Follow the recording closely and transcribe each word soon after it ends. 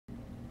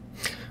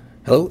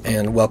Hello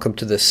and welcome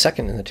to the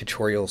second in the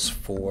tutorials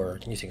for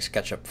using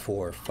SketchUp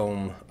for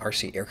foam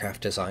RC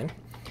aircraft design.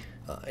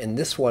 In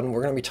this one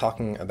we're going to be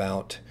talking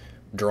about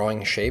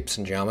drawing shapes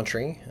and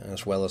geometry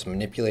as well as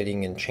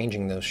manipulating and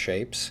changing those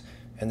shapes,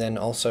 and then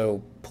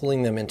also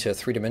pulling them into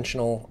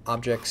three-dimensional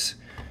objects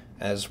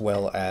as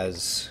well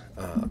as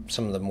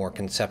some of the more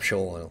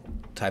conceptual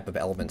type of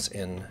elements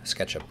in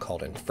SketchUp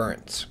called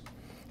inference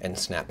and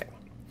snapping.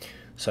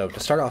 So to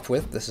start off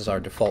with, this is our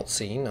default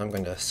scene. I'm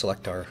going to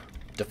select our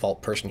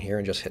default person here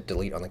and just hit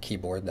delete on the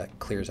keyboard. That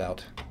clears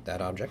out that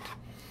object.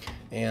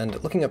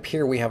 And looking up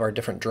here we have our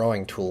different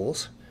drawing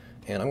tools,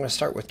 and I'm going to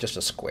start with just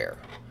a square.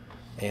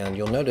 And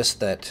you'll notice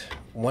that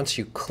once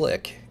you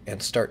click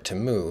and start to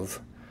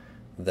move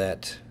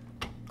that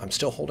I'm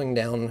still holding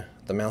down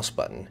the mouse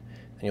button,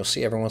 and you'll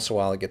see every once in a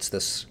while it gets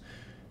this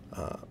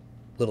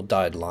little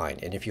dotted line,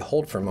 and if you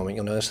hold for a moment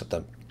you'll notice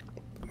that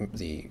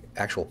the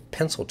actual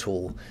pencil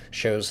tool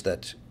shows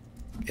that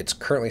it's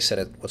currently set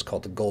at what's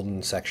called the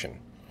golden section.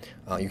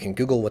 You can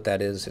Google what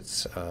that is.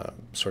 It's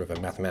sort of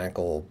a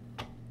mathematical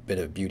bit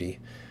of beauty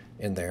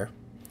in there.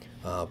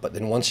 But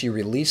then once you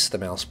release the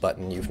mouse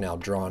button, you've now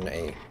drawn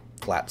a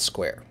flat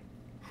square.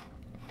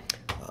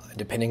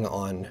 Depending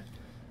on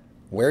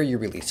where you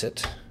release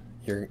it,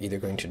 you're either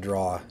going to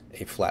draw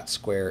a flat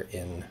square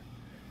in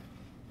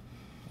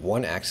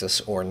one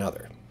axis or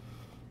another.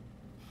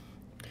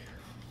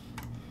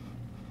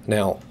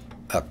 Now,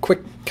 a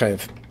quick kind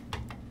of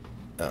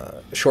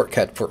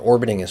shortcut for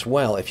orbiting as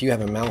well: if you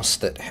have a mouse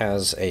that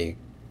has a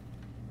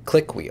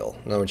click wheel,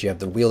 in other words you have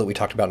the wheel that we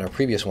talked about in our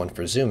previous one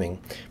for zooming,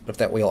 but if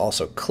that wheel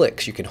also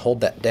clicks, you can hold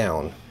that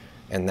down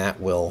and that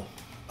will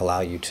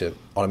allow you to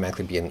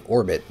automatically be in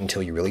orbit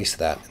until you release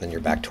that, and then you're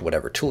back to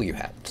whatever tool you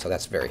had. So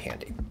that's very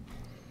handy.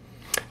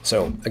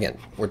 So again,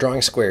 we're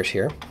drawing squares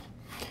here.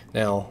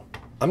 Now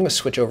I'm going to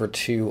switch over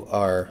to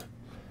our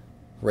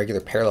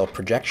regular parallel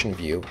projection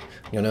view.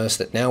 You'll notice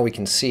that now we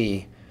can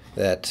see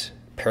that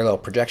parallel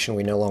projection,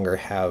 we no longer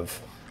have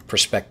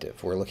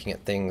perspective. We're looking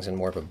at things in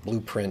more of a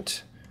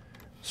blueprint,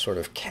 sort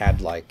of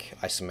CAD-like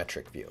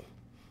isometric view.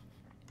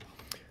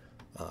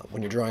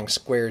 When you're drawing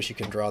squares, you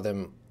can draw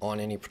them on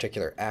any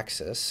particular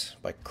axis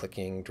by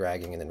clicking,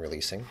 dragging, and then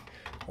releasing.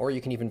 Or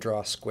you can even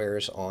draw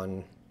squares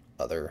on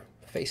other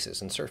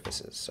faces and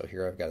surfaces. So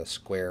here I've got a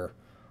square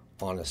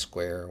on a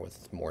square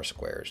with more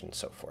squares and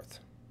so forth.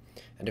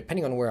 And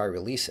depending on where I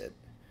release it,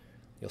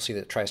 you'll see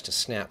that it tries to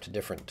snap to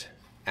different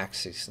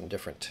axes and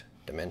different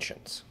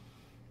dimensions.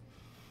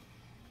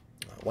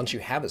 Once you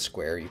have a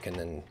square, you can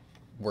then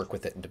work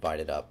with it and divide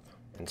it up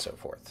and so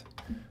forth.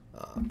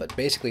 But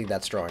basically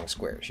that's drawing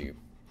squares. You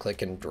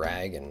click and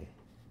drag and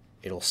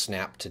it'll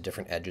snap to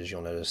different edges.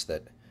 You'll notice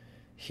that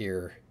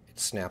here it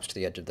snaps to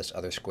the edge of this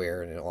other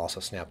square, and it'll also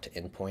snap to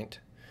endpoint.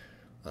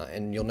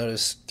 And you'll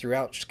notice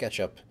throughout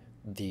SketchUp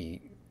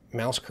the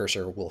mouse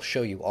cursor will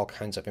show you all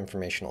kinds of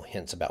informational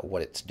hints about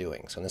what it's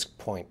doing. So in this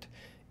point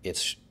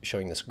it's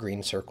showing this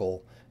green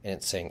circle and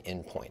it's saying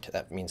endpoint.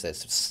 That means that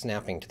it's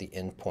snapping to the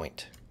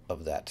endpoint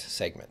of that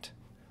segment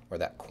or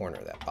that corner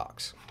of that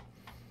box.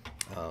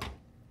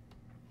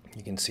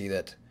 You can see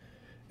that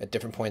at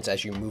different points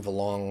as you move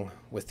along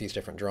with these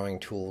different drawing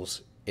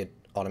tools, it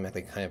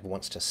automatically kind of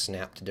wants to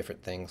snap to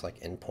different things like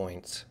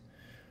endpoints.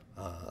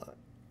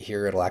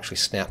 Here it'll actually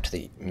snap to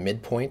the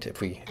midpoint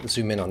if we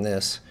zoom in on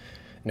this.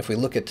 And if we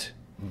look at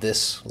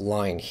this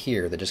line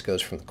here that just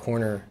goes from the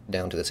corner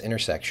down to this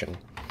intersection,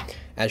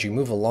 as you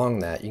move along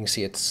that, you can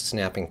see it's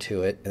snapping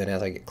to it, and then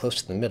as I get close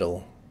to the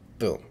middle,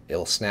 boom,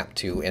 it'll snap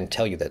to and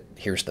tell you that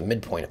here's the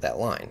midpoint of that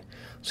line.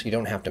 So you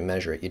don't have to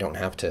measure it. You don't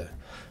have to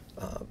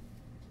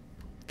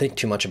think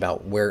too much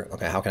about where,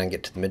 okay, how can I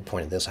get to the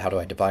midpoint of this? How do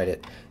I divide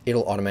it?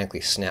 It'll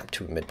automatically snap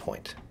to a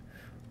midpoint.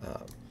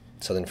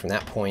 So then from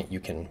that point, you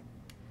can,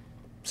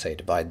 say,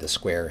 divide the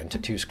square into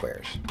two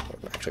squares,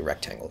 or actually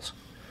rectangles.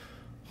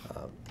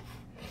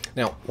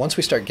 Now, once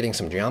we start getting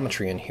some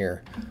geometry in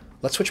here,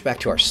 let's switch back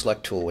to our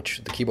select tool,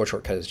 which the keyboard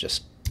shortcut is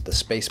just the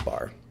space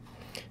bar.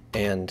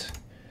 And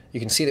you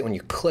can see that when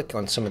you click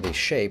on some of these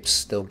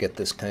shapes, they'll get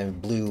this kind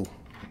of blue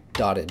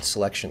dotted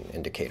selection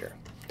indicator.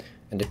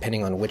 And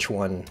depending on which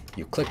one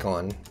you click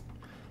on,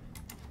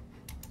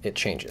 it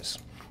changes.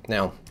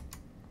 Now,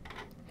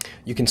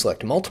 you can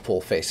select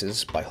multiple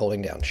faces by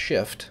holding down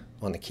Shift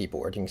on the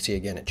keyboard. You can see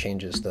again it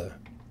changes the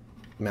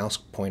mouse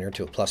pointer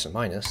to a plus and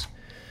minus.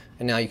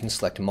 And now you can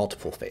select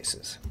multiple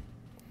faces,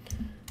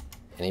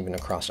 and even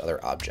across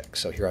other objects.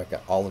 So here I've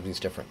got all of these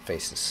different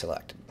faces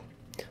selected.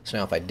 So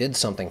now if I did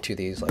something to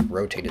these, like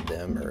rotated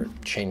them or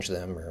changed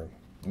them or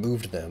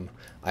moved them,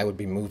 I would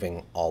be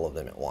moving all of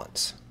them at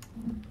once.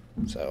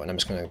 So, and I'm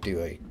just going to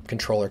do a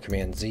Controller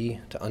Command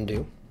Z to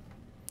undo.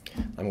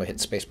 I'm going to hit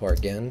spacebar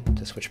again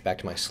to switch back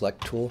to my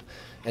select tool.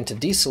 And to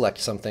deselect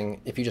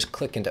something, if you just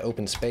click into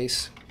open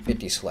space, it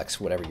deselects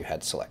whatever you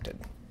had selected.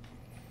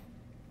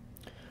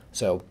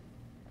 So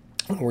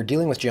when we're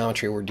dealing with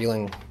geometry, we're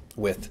dealing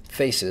with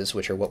faces,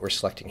 which are what we're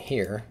selecting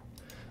here.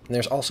 And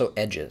there's also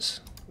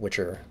edges, which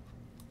are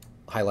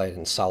highlighted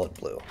in solid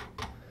blue.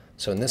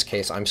 So in this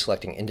case, I'm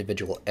selecting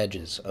individual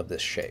edges of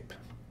this shape.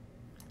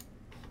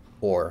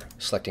 or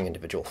selecting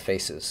individual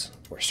faces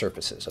or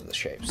surfaces of the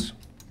shapes.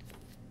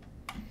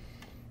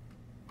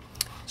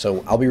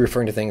 So I'll be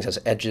referring to things as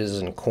edges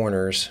and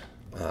corners,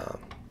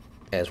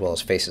 as well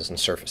as faces and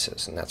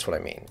surfaces, and that's what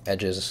I mean.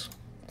 Edges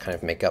kind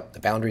of make up the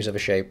boundaries of a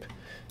shape,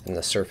 and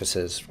the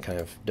surfaces kind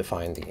of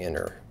define the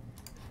inner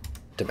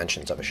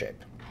dimensions of a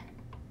shape.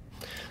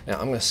 Now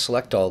I'm going to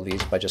select all of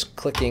these by just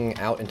clicking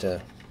out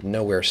into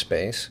nowhere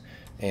space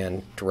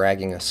and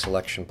dragging a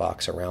selection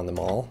box around them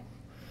all.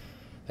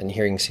 And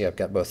here you can see I've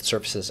got both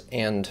surfaces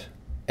and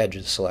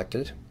edges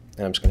selected,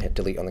 and I'm just going to hit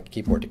delete on the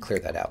keyboard to clear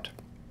that out.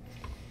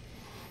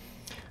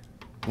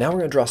 Now we're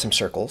going to draw some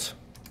circles,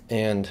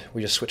 and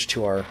we just switch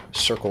to our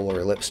circle or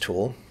ellipse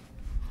tool,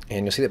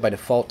 and you'll see that by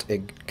default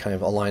it kind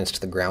of aligns to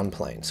the ground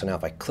plane. So now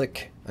if I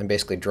click, I'm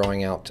basically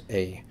drawing out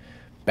a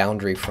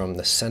boundary from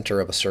the center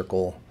of a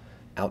circle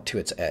out to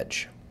its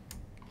edge.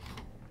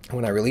 And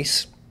when I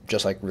release,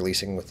 just like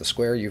releasing with the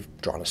square,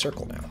 you've drawn a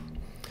circle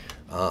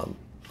now.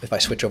 If I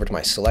switch over to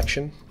my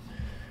selection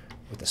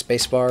with the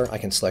spacebar, I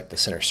can select the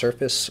center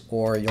surface,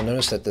 or you'll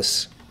notice that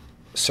this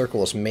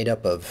circle is made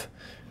up of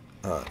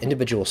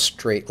individual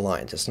straight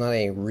lines. It's not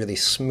a really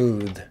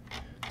smooth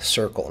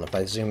circle, and if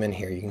I zoom in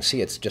here, you can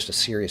see it's just a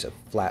series of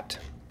flat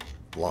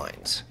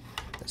lines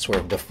that sort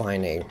of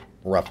define a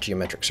rough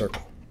geometric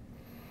circle.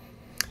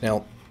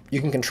 Now,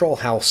 you can control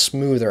how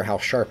smooth or how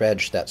sharp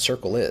edged that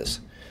circle is.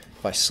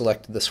 If I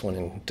select this one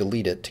and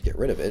delete it to get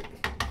rid of it,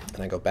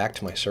 and I go back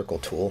to my circle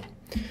tool,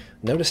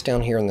 notice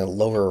down here in the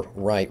lower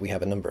right we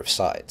have a number of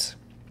sides.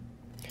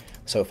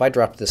 So if I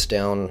drop this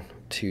down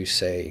to,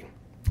 say,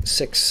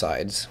 6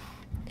 sides,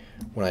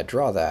 when I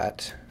draw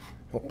that,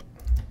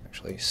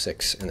 actually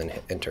 6 and then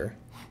hit enter,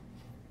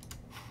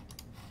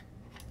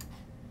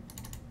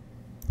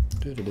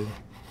 say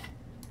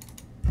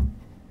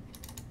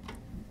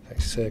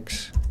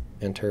 6,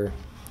 enter,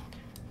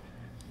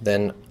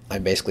 then I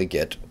basically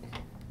get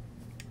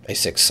a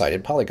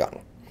 6-sided polygon.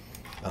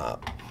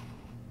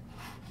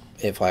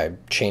 If I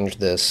change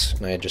this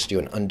and I just do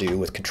an undo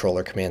with Control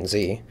or Command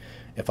Z,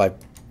 if I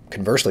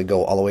conversely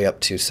go all the way up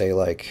to, say,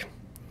 like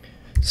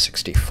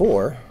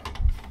 64,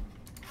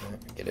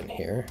 get in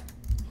here,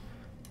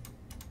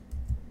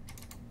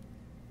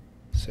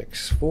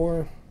 6,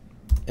 4,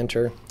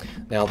 enter.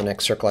 Now the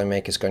next circle I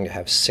make is going to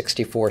have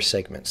 64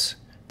 segments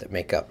that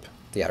make up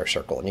the outer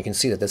circle, and you can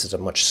see that this is a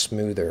much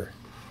smoother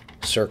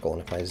circle,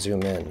 and if I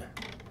zoom in,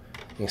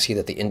 you can see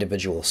that the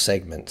individual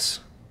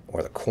segments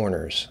or the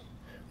corners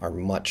are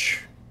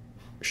much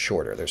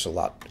shorter. There's a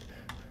lot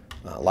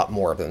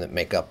more of them that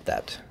make up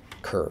that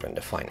curve and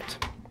define it.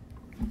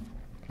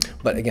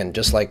 But again,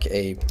 just like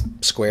a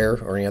square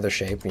or any other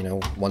shape, you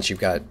know, once you've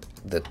got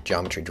the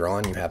geometry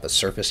drawn, you have a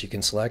surface you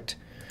can select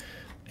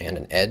and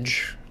an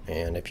edge,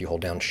 and if you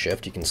hold down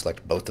Shift, you can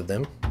select both of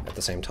them at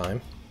the same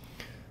time.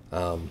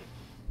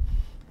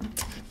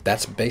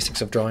 That's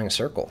basics of drawing a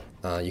circle.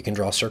 You can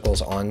draw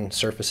circles on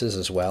surfaces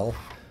as well.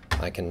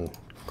 I can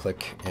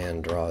click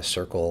and draw a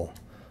circle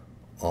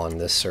on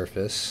this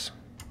surface,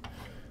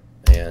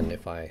 and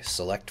if I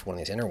select one of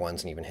these inner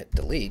ones and even hit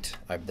delete,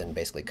 I've then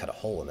basically cut a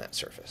hole in that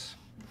surface.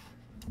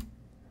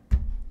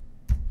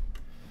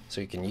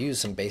 So you can use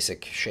some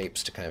basic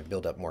shapes to kind of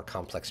build up more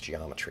complex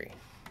geometry.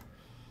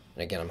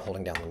 And again, I'm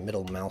holding down the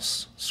middle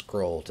mouse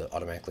scroll to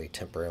automatically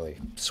temporarily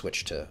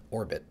switch to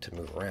orbit to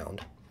move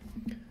around.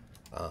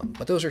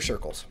 But those are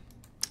circles.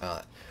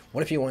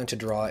 What if you wanted to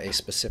draw a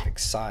specific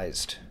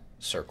sized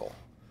circle?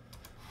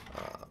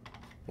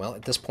 Well,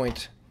 at this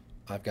point,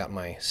 I've got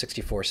my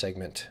 64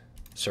 segment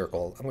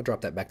circle. I'm going to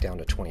drop that back down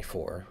to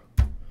 24.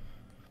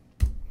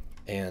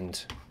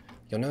 And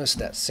you'll notice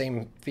that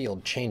same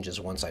field changes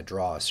once I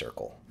draw a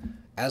circle.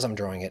 As I'm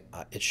drawing it,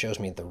 it shows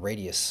me the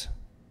radius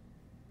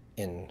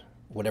in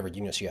whatever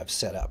units you have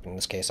set up. In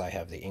this case, I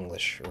have the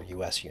English or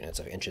US units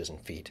of inches and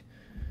feet.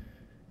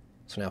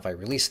 So now if I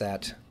release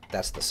that,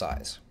 that's the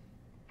size.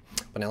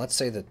 But now let's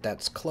say that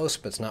that's close,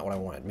 but it's not what I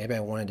wanted. Maybe I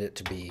wanted it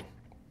to be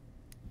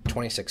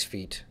 26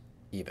 feet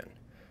even.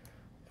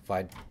 If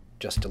I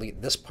just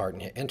delete this part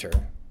and hit enter,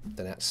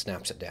 then that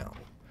snaps it down.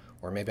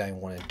 Or maybe I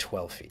wanted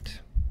 12 feet.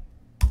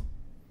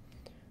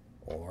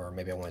 Or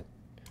maybe I wanted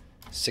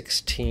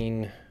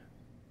 16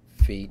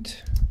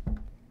 feet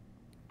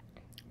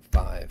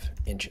 5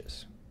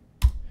 inches.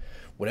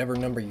 Whatever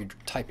number you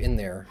type in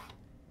there,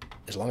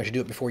 as long as you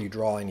do it before you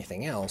draw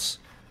anything else,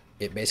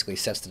 it basically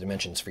sets the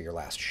dimensions for your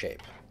last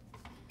shape.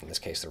 In this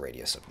case, the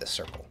radius of this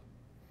circle.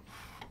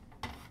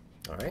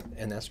 All right,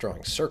 and that's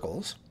drawing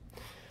circles.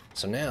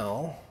 So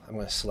now I'm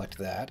going to select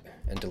that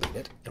and delete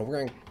it, and we're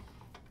going to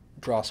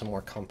draw some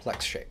more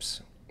complex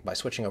shapes by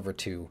switching over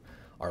to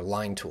our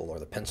line tool or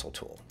the pencil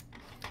tool.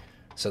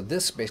 So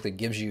this basically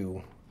gives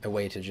you a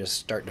way to just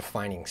start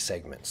defining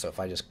segments. So if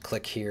I just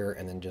click here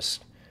and then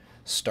just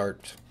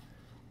start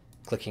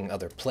clicking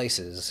other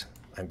places,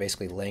 I'm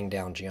basically laying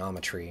down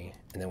geometry,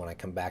 and then when I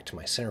come back to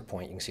my center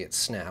point, you can see it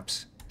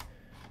snaps,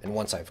 and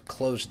once I've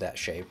closed that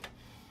shape,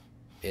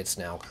 it's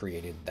now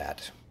created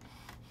that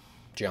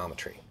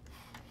geometry.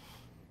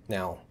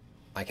 Now,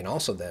 I can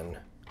also then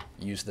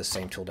use this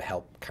same tool to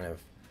help kind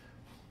of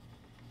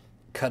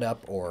cut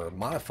up or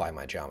modify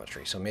my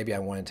geometry. So maybe I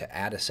wanted to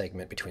add a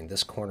segment between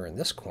this corner and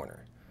this corner.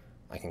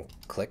 I can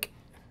click,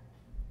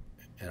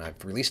 and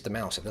I've released the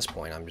mouse at this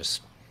point. I'm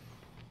just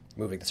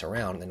moving this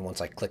around, and then once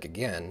I click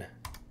again,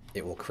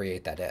 it will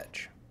create that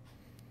edge.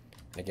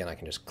 And again, I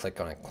can just click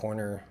on a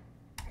corner,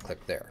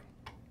 click there.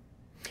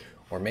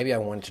 Or maybe I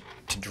wanted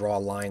to draw a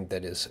line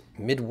that is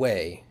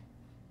midway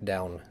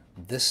down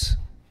this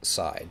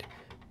side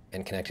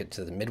and connect it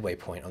to the midway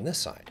point on this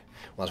side.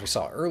 Well, as we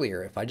saw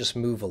earlier, if I just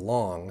move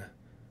along,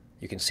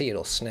 you can see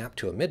it'll snap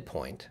to a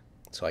midpoint.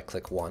 So I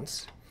click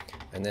once,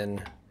 and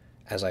then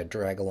as I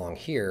drag along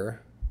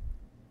here,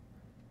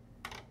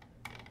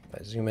 if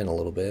I zoom in a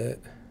little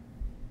bit,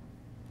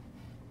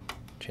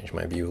 change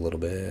my view a little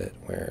bit,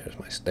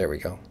 there we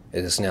go.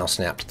 It is now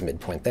snapped to the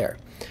midpoint there.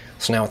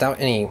 So now without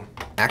any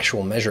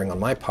actual measuring on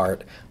my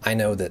part, I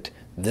know that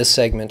this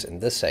segment and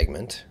this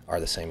segment are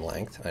the same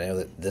length. I know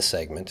that this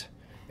segment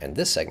and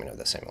this segment are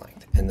the same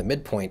length. And the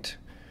midpoint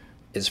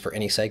is for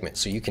any segment,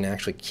 so you can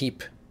actually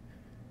keep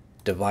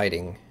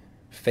dividing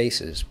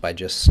faces by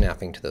just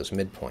snapping to those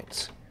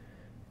midpoints.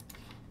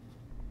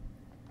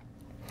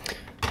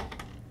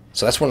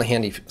 So that's one of the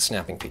handy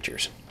snapping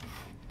features.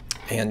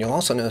 And you'll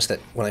also notice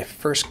that when I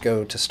first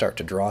go to start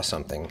to draw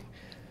something,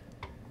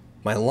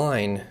 my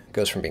line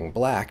goes from being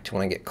black to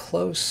when I get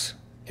close,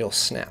 it'll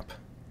snap.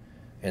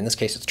 And in this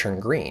case, it's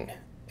turned green.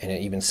 And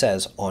it even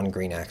says on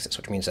green axis,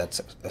 which means that's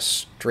a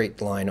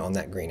straight line on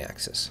that green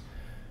axis.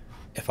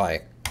 If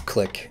I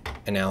click,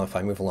 and now if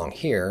I move along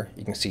here,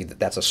 you can see that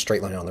that's a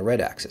straight line on the red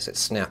axis. It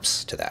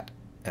snaps to that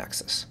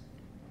axis.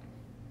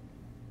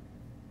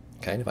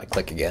 Okay, and if I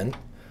click again,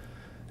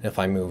 and if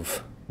I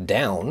move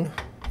down,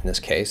 in this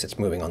case, it's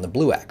moving on the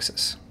blue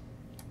axis.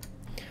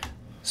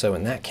 So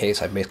in that case,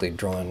 I've basically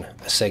drawn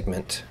a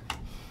segment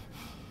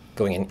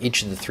going in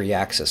each of the three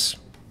axes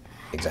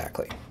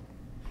exactly.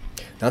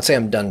 Now let's say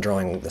I'm done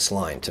drawing this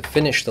line. To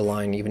finish the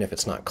line, even if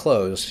it's not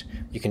closed,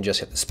 you can just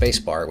hit the space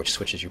bar, which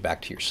switches you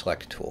back to your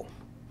select tool.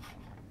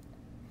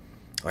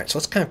 All right, so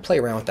let's kind of play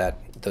around with that.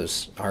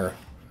 Those are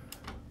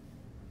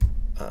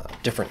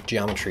different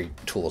geometry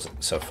tools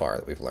so far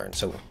that we've learned.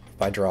 So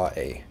if I draw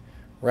a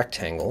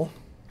rectangle,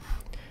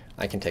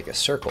 I can take a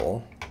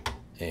circle,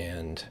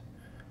 and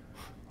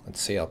let's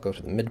see, I'll go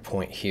to the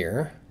midpoint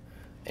here,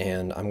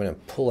 and I'm going to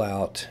pull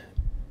out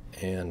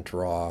and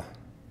draw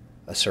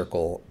a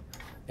circle.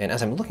 And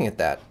as I'm looking at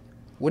that,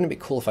 wouldn't it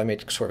be cool if I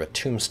made sort of a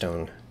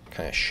tombstone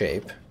kind of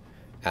shape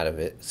out of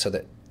it so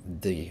that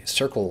the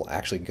circle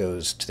actually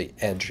goes to the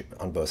edge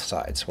on both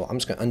sides? Well, I'm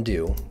just going to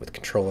undo with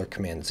Control or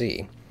Command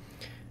Z.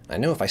 I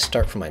know if I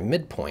start from my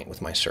midpoint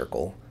with my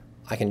circle,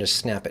 I can just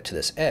snap it to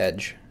this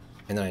edge,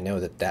 and then I know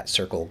that that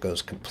circle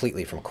goes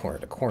completely from corner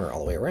to corner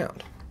all the way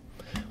around.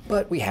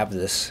 But we have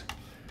this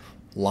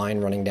line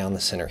running down the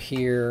center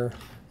here,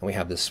 and we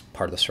have this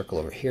part of the circle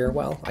over here.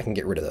 Well, I can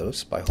get rid of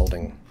those by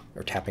holding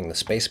or tapping the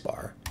space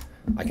bar.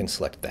 I can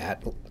select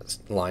that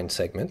line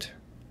segment,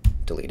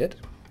 delete it.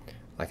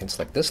 I can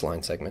select this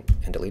line segment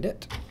and delete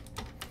it.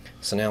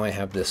 So now I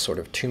have this sort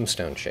of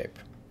tombstone shape.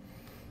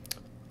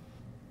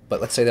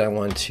 But let's say that I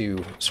wanted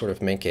to sort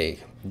of make a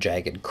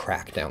jagged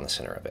crack down the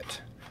center of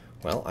it.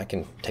 Well, I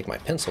can take my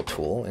pencil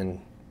tool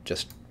and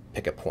just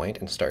pick a point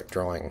and start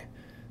drawing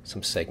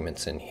some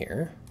segments in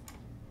here.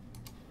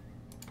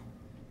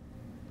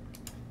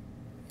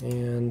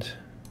 And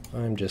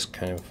I'm just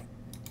kind of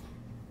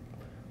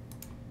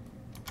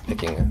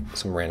picking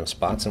some random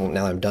spots, and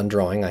now I'm done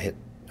drawing, I hit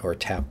or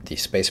tap the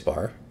space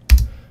bar,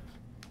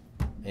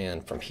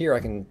 and from here I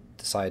can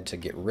decide to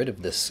get rid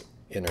of this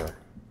inner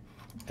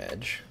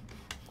edge.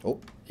 Oh,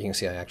 you can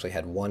see I actually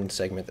had one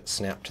segment that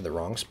snapped to the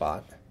wrong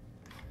spot,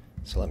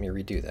 so let me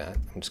redo that.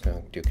 I'm just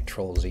going to do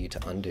Control Z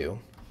to undo.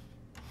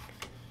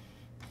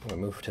 I'm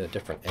going to move to a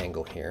different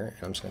angle here,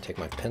 and I'm just going to take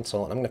my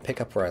pencil and I'm going to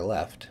pick up where I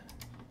left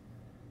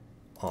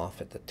off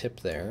at the tip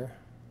there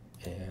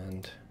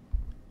and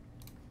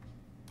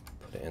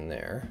put it in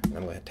there. And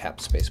I'm going to tap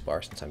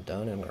spacebar since I'm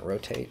done, and I'm going to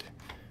rotate,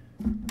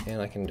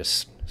 and I can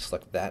just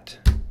select that,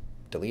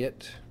 delete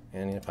it,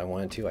 and if I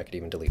wanted to, I could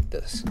even delete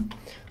this.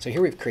 So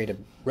here we've created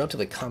a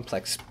relatively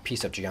complex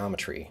piece of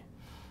geometry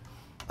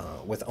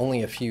with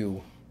only a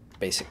few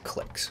basic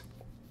clicks.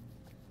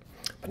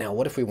 But now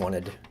what if we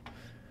wanted,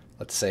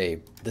 let's say,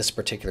 this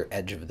particular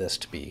edge of this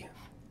to be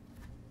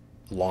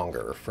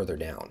longer or further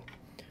down?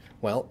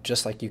 Well,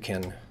 just like you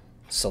can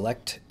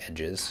select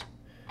edges,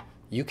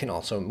 you can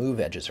also move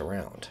edges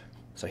around.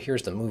 So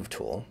here's the Move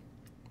tool.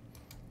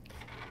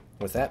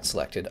 With that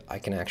selected, I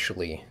can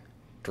actually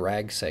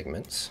drag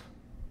segments,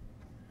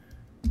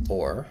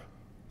 or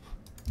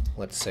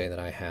let's say that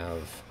I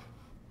have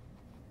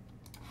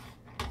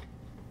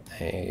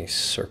a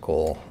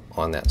circle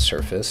on that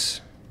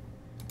surface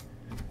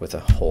with a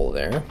hole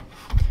there.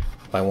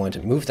 If I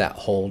wanted to move that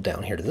hole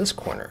down here to this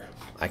corner,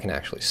 I can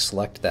actually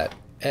select that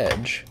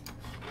edge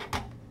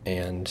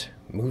and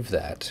move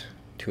that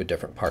to a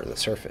different part of the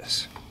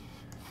surface.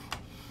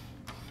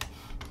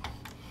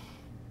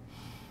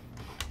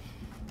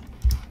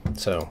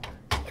 So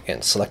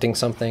again, selecting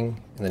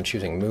something and then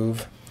choosing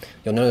Move,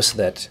 you'll notice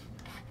that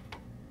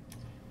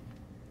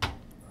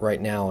right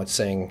now it's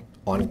saying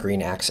on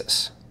green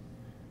axis.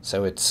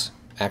 So it's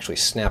actually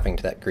snapping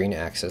to that green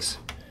axis,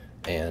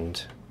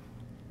 and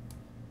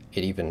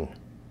it even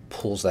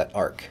pulls that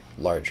arc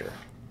larger.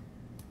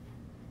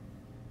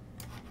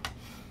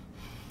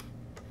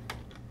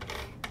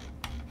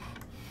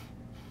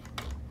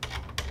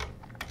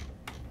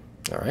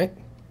 All right.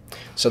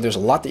 So there's a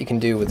lot that you can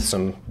do with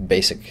some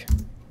basic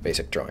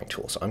drawing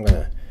tools. So I'm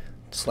going to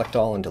select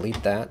all and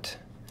delete that.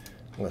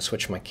 I'm going to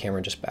switch my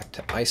camera just back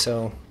to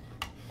ISO.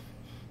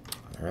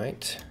 All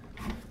right.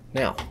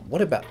 Now,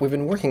 what about, we've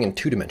been working in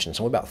 2 dimensions,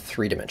 so what about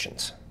 3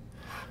 dimensions?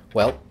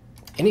 Well,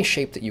 any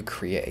shape that you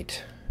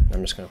create,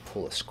 I'm just going to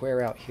pull a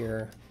square out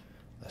here,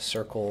 a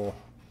circle,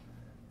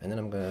 and then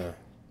I'm going to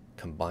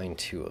combine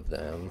 2 of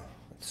them.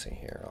 Let's see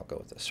here, I'll go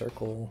with a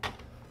circle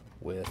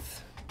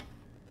with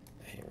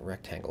a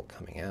rectangle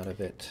coming out of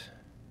it.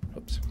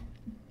 Oops.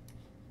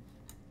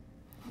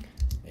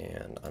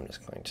 And I'm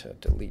just going to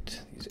delete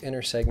these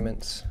inner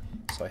segments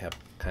so I have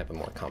kind of a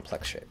more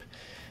complex shape.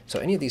 So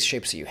any of these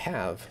shapes that you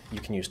have, you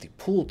can use the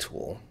pull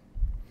tool,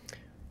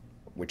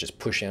 which is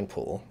push and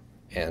pull,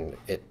 and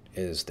it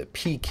is the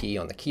P key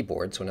on the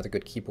keyboard, so another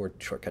good keyboard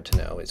shortcut to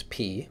know is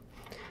P.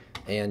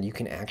 And you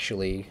can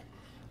actually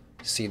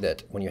see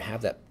that when you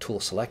have that tool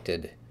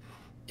selected,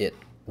 it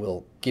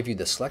will give you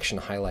the selection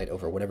highlight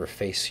over whatever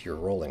face you're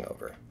rolling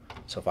over.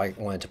 So if I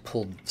wanted to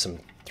pull some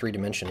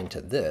 3-dimension into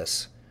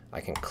this,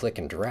 I can click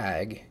and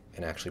drag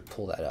and actually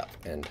pull that up.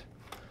 And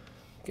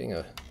I'm getting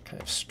a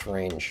kind of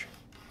strange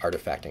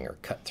artifacting or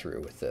cut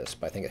through with this,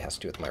 but I think it has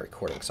to do with my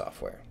recording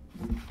software.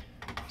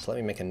 So let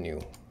me make a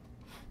new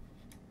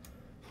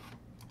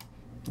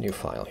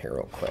file here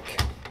real quick.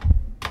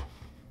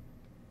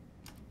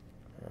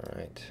 All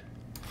right,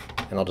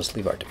 and I'll just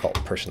leave our default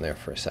person there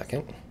for a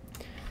second,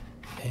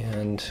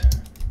 and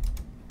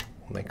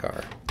we'll make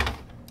our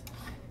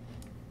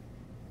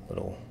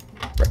little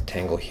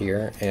rectangle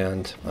here,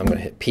 and I'm going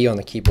to hit P on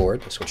the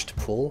keyboard to switch to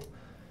pull,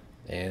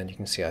 and you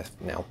can see I've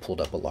now pulled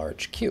up a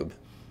large cube.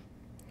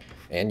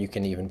 And you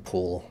can even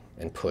pull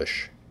and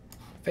push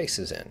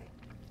faces in.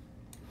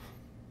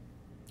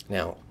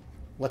 Now,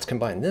 let's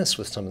combine this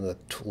with some of the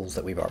tools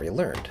that we've already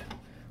learned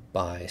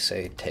by,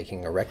 say,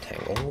 taking a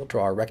rectangle. We'll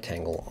draw a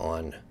rectangle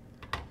on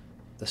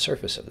the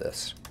surface of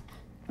this.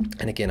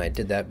 And again, I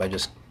did that by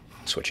just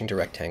switching to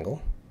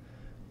rectangle,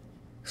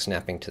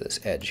 snapping to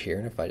this edge here,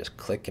 and if I just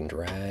click and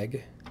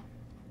drag,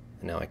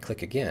 and now I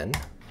click again,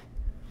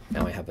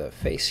 now I have a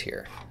face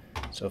here.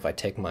 So if I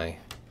take my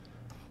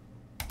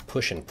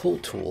push and pull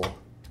tool,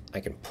 I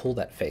can pull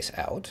that face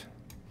out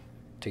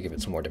to give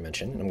it some more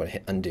dimension, and I'm going to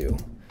hit undo,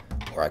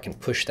 or I can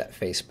push that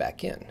face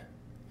back in.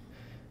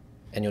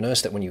 And you'll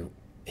notice that when you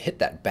hit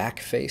that back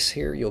face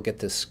here, you'll get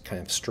this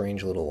kind of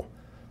strange little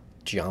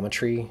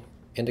geometry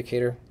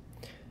indicator,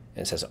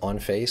 and it says on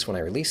face. When I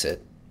release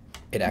it,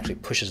 it actually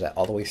pushes that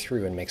all the way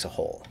through and makes a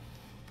hole.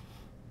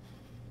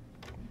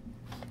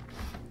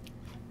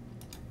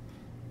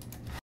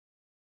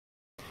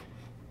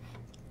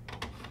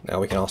 Now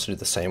we can also do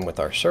the same with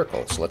our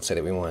circle. So let's say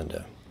that we wanted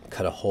to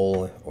cut a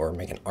hole or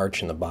make an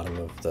arch in the bottom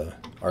of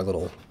our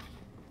little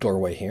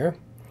doorway here.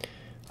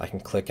 I can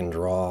click and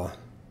draw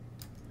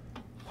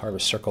part of a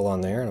circle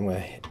on there, and I'm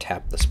going to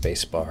tap the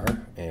space bar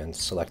and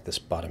select this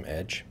bottom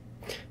edge.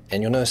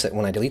 And you'll notice that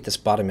when I delete this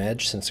bottom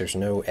edge, since there's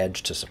no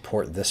edge to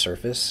support this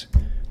surface,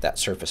 that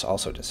surface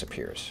also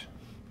disappears.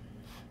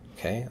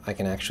 Okay, I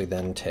can actually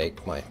then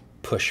take my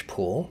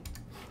push-pull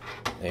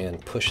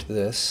and push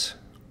this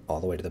all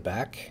the way to the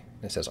back.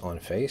 It says on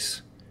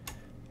face,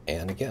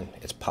 and again,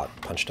 it's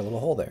punched a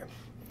little hole there.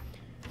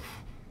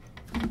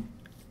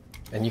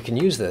 And you can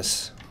use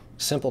this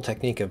simple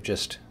technique of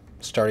just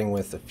starting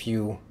with a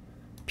few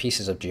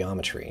pieces of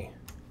geometry,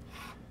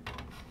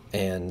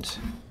 and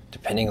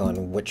depending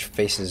on which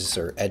faces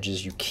or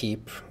edges you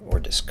keep or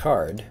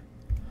discard,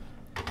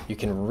 you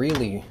can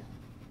really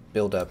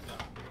build up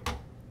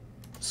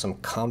some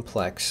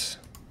complex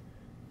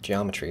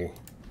geometry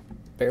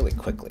fairly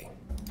quickly.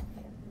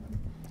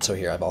 So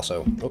here I've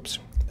also, oops,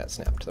 that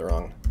snapped to the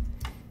wrong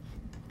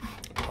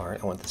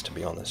part. I want this to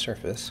be on the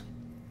surface.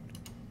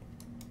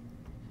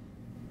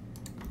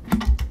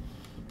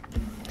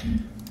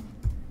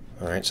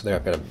 All right, so there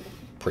I've got a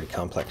pretty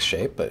complex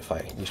shape, but if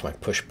I use my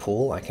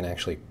push-pull, I can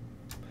actually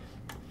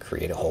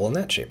create a hole in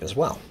that shape as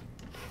well.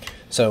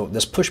 So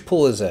this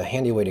push-pull is a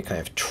handy way to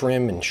kind of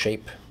trim and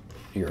shape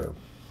your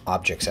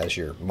objects as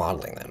you're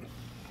modeling them.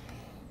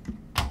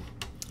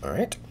 All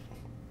right.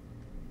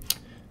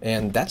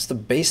 And that's the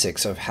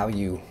basics of how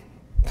you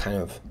kind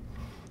of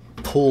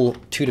pull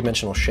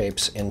 2-dimensional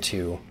shapes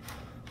into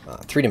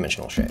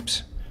 3-dimensional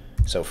shapes.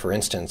 So for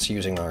instance,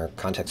 using our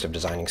context of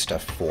designing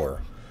stuff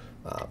for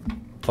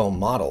foam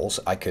models,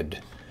 I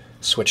could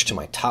switch to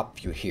my top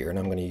view here, and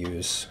I'm going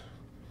to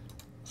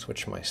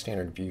switch my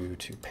standard view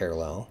to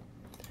parallel,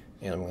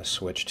 and I'm going to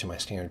switch to my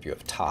standard view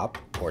of top,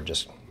 or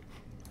just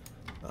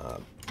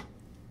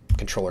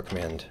controller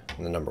command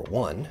the number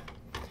 1.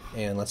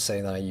 And let's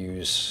say that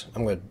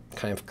I'm going to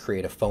kind of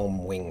create a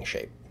foam wing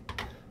shape.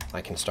 I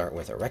can start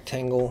with a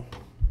rectangle.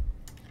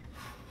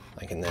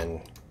 I can then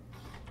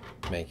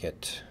make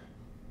it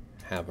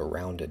have a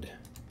rounded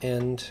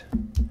end.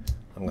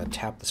 I'm going to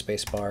tap the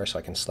space bar so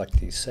I can select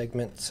these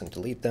segments and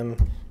delete them.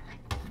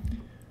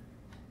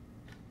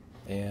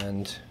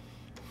 And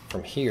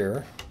from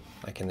here,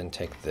 I can then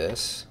take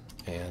this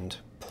and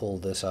pull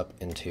this up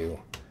into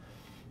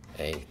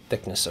a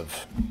thickness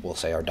of, we'll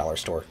say, our dollar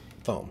store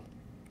foam.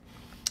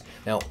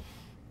 Now,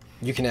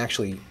 you can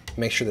actually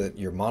make sure that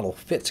your model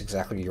fits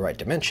exactly your right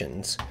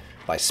dimensions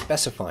by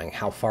specifying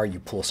how far you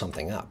pull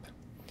something up.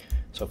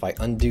 So if I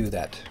undo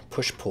that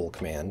push-pull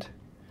command,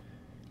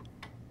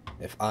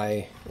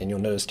 and you'll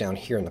notice down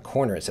here in the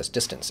corner it says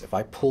distance. If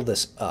I pull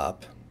this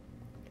up,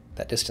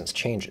 that distance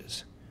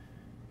changes.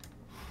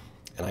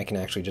 And I can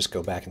actually just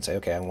go back and say,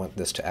 okay, I want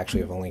this to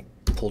actually have only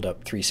pulled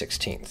up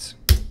 3/16.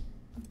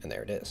 And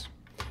there it is.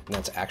 And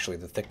that's actually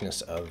the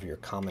thickness of your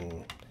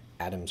common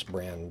Adams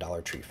brand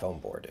Dollar Tree foam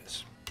board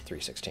is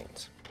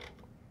 3/16.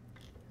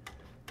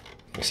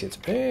 You can see it's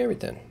very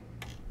thin.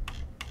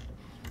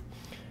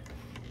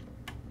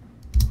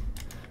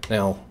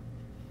 Now,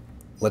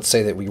 let's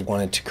say that we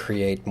wanted to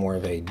create more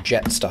of a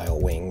jet style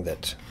wing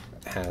that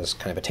has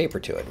kind of a taper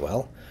to it.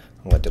 Well,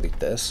 I'm going to delete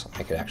this.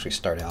 I could actually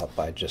start out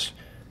by just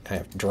kind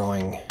of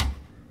drawing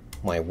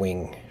my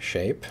wing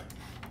shape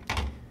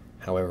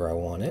however I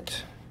want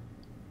it.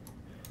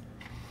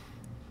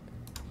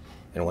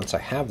 And once I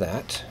have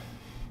that,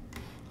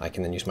 I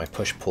can then use my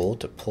push-pull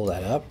to pull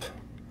that up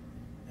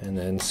and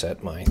then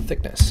set my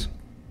thickness.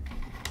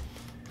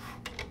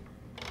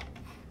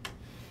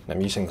 And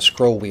I'm using the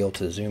scroll wheel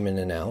to zoom in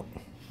and out.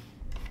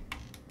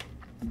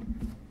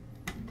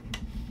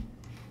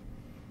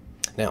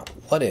 Now,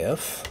 what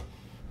if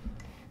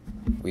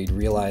we'd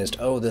realized,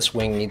 oh, this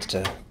wing needs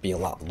to be a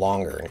lot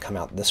longer and come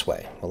out this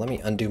way? Well, let me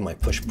undo my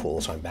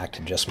push-pull so I'm back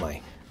to just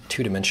my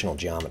two-dimensional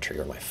geometry,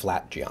 or my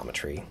flat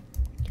geometry.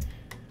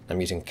 I'm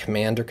using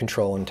Command or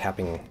Control and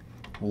tapping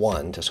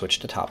 1 to switch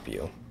to top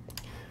view.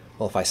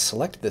 Well, if I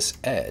select this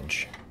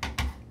edge,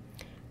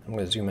 I'm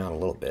going to zoom out a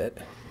little bit.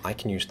 I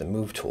can use the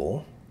Move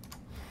tool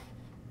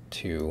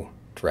to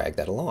drag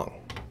that along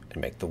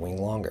and make the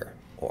wing longer,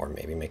 or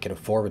maybe make it a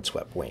forward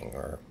swept wing,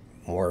 or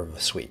more of a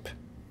sweep.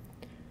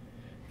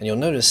 And you'll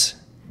notice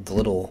the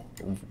little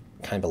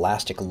kind of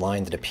elastic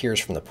line that appears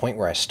from the point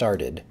where I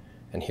started,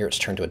 and here it's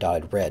turned to a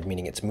dotted red,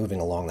 meaning it's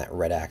moving along that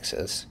red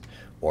axis.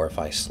 Or if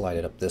I slide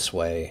it up this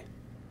way,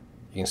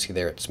 you can see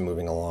there it's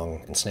moving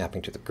along and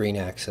snapping to the green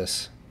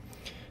axis.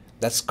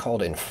 That's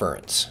called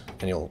inference,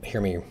 and you'll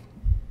hear me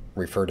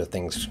refer to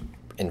things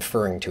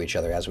inferring to each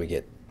other as we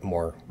get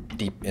more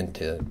deep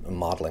into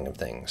modeling of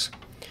things.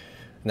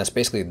 And that's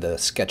basically the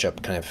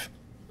SketchUp kind of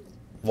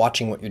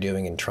watching what you're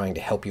doing and trying to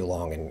help you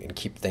along and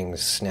keep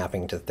things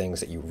snapping to things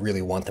that you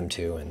really want them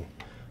to, and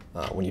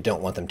when you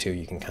don't want them to,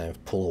 you can kind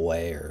of pull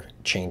away or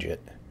change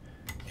it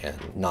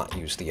and not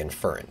use the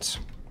inference.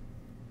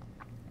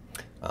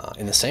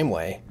 In the same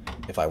way,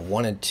 if I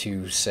wanted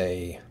to,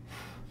 say,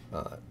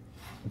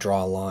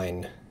 draw a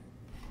line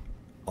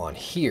on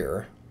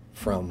here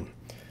from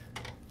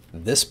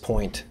this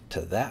point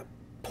to that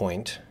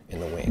point in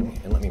the wing,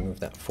 and let me move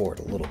that forward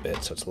a little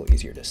bit so it's a little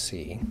easier to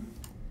see.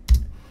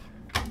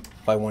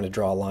 If I want to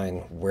draw a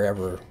line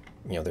wherever,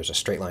 there's a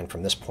straight line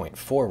from this point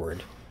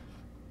forward,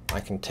 I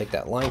can take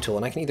that line tool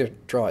and I can either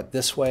draw it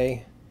this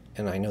way,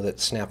 and I know that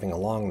it's snapping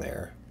along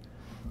there,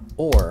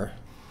 or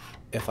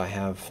if I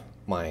have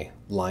my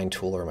line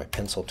tool or my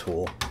pencil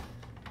tool,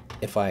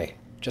 if I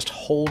just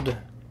hold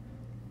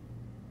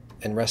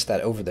and rest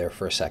that over there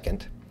for a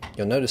second,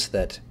 you'll notice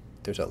that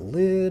there's a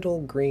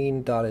little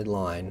green dotted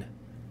line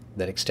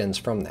that extends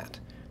from that.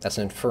 That's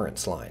an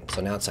inference line.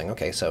 So now it's saying,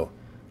 okay, so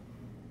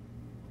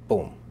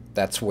boom,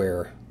 that's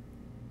where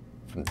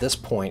from this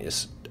point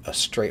is a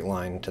straight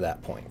line to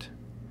that point.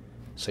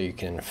 So you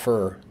can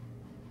infer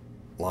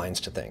lines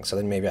to things. So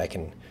then maybe I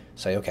can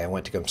say, okay, I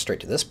want it to go straight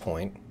to this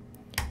point,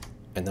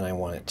 and then I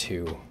want it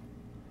to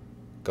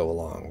go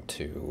along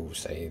to,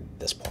 say,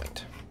 this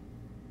point.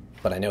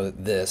 But I know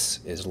that this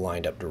is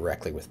lined up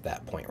directly with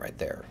that point right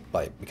there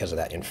because of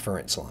that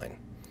inference line.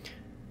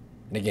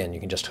 And again, you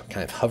can just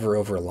kind of hover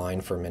over a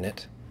line for a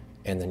minute,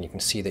 and then you can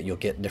see that you'll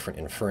get different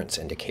inference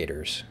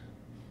indicators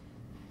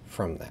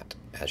from that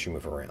as you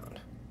move around.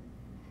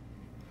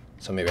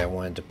 So maybe I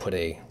wanted to put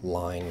a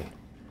line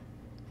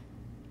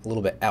a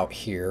little bit out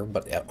here,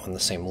 but on the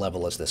same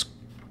level as this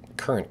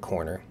current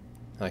corner.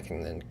 I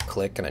can then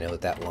click, and I know that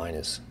that line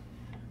is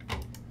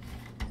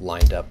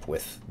lined up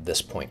with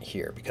this point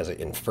here because it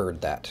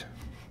inferred that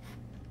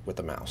with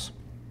the mouse.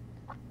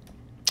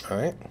 All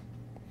right.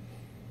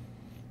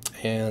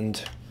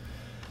 And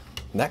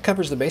that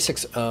covers the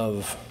basics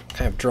of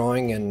kind of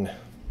drawing and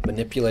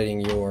manipulating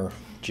your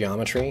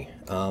geometry.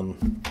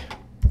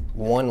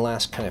 One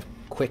last kind of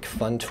quick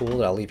fun tool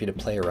that I'll leave you to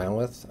play around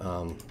with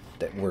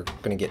that we're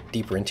going to get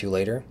deeper into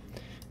later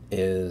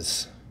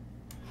is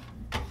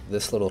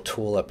this little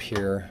tool up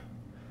here,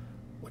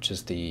 which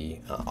is the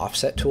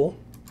offset tool.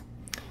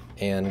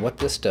 And what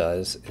this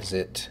does is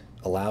it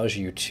allows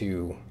you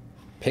to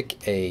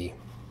pick a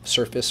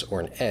surface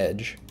or an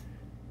edge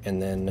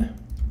and then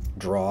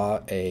draw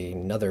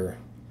another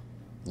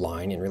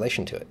line in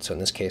relation to it. So in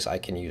this case, I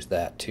can use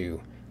that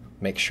to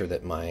make sure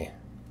that my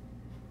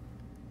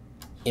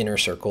inner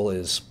circle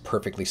is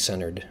perfectly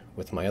centered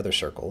with my other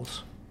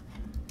circles.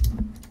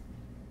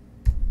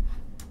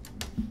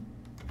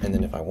 And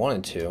then if I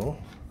wanted to,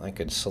 I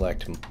could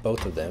select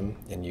both of them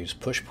and use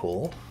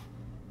push-pull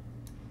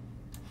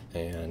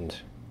and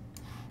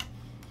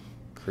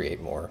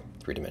create more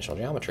three-dimensional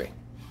geometry.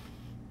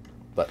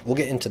 But we'll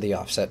get into the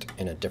offset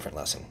in a different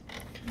lesson.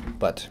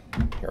 But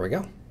here we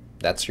go.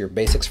 That's your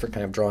basics for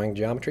kind of drawing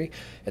geometry.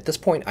 At this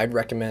point, I'd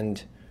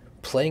recommend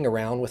playing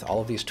around with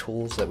all of these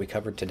tools that we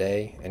covered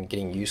today and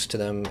getting used to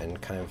them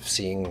and kind of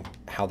seeing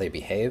how they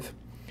behave.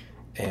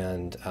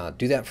 And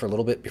do that for a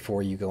little bit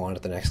before you go on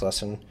to the next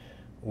lesson,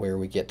 where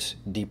we get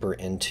deeper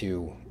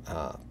into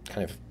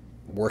kind of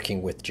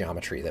working with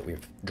geometry that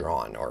we've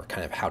drawn, or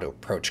kind of how to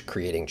approach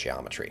creating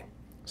geometry.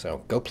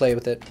 So go play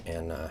with it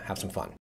and have some fun.